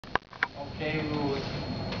Okay, we will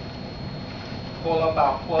call up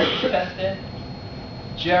our quality contestant,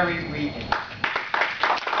 Jerry Regan.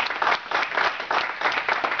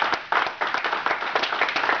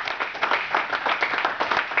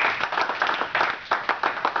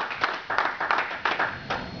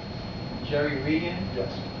 Jerry Regan?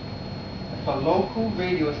 Yes. If a local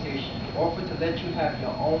radio station offered to let you have your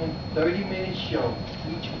own 30-minute show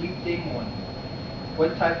each weekday morning,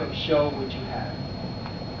 what type of show would you have?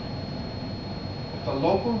 If a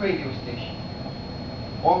local radio station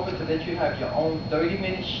offered to let you have your own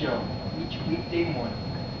 30-minute show each weekday morning,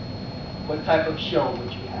 what type of show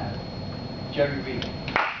would you have? Jerry Regan.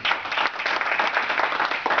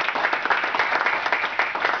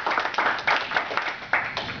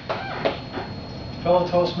 Fellow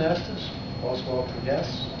Toastmasters, most welcome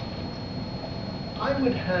guests. I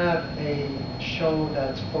would have a show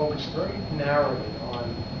that's focused very narrowly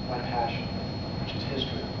on my passion, which is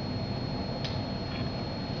history.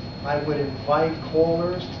 I would invite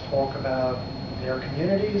callers to talk about their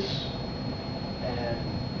communities and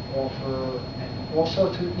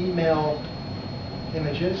also to email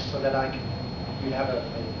images so that we'd have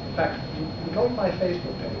in fact, you go to my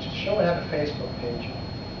Facebook page. The show would have a Facebook page.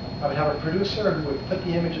 I would have a producer who would put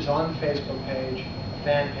the images on the Facebook page,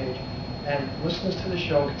 fan page, and listeners to the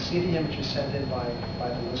show could see the images sent in by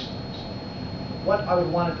the listeners. What I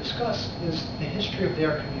would want to discuss is the history of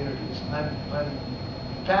their communities. I'm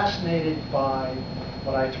fascinated by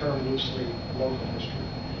what I term loosely local history.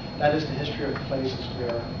 That is the history of the places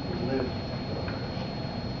where we live and work.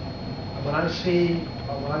 When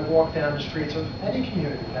I walk down the streets of any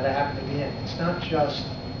community that I happen to be in, it's not just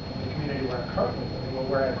the community where I'm currently living or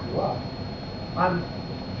where I grew up, I'm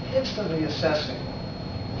instantly assessing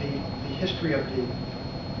the history of the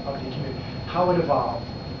community, how it evolved,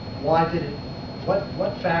 why did it,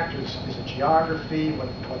 what factors, is it geography, what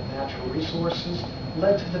natural resources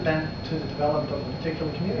led to the development of a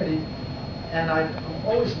particular community, and I'm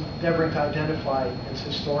always endeavoring to identify its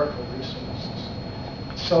historical resources.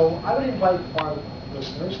 So I would invite our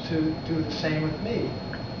listeners to do the same with me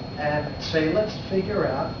and say, let's figure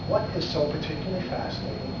out what is so particularly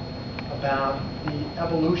fascinating about the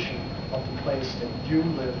evolution of the place that you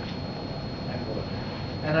live and work.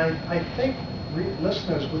 And I think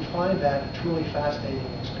listeners would find that a truly fascinating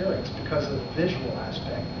experience because of the visual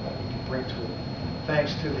aspect that we can bring to it,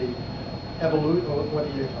 thanks to the evolution or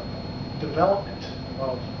the development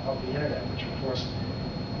of the internet, which of course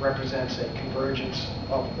represents a convergence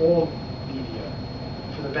of all media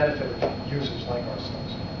for the benefit of users like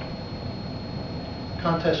ourselves.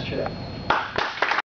 Contest chair.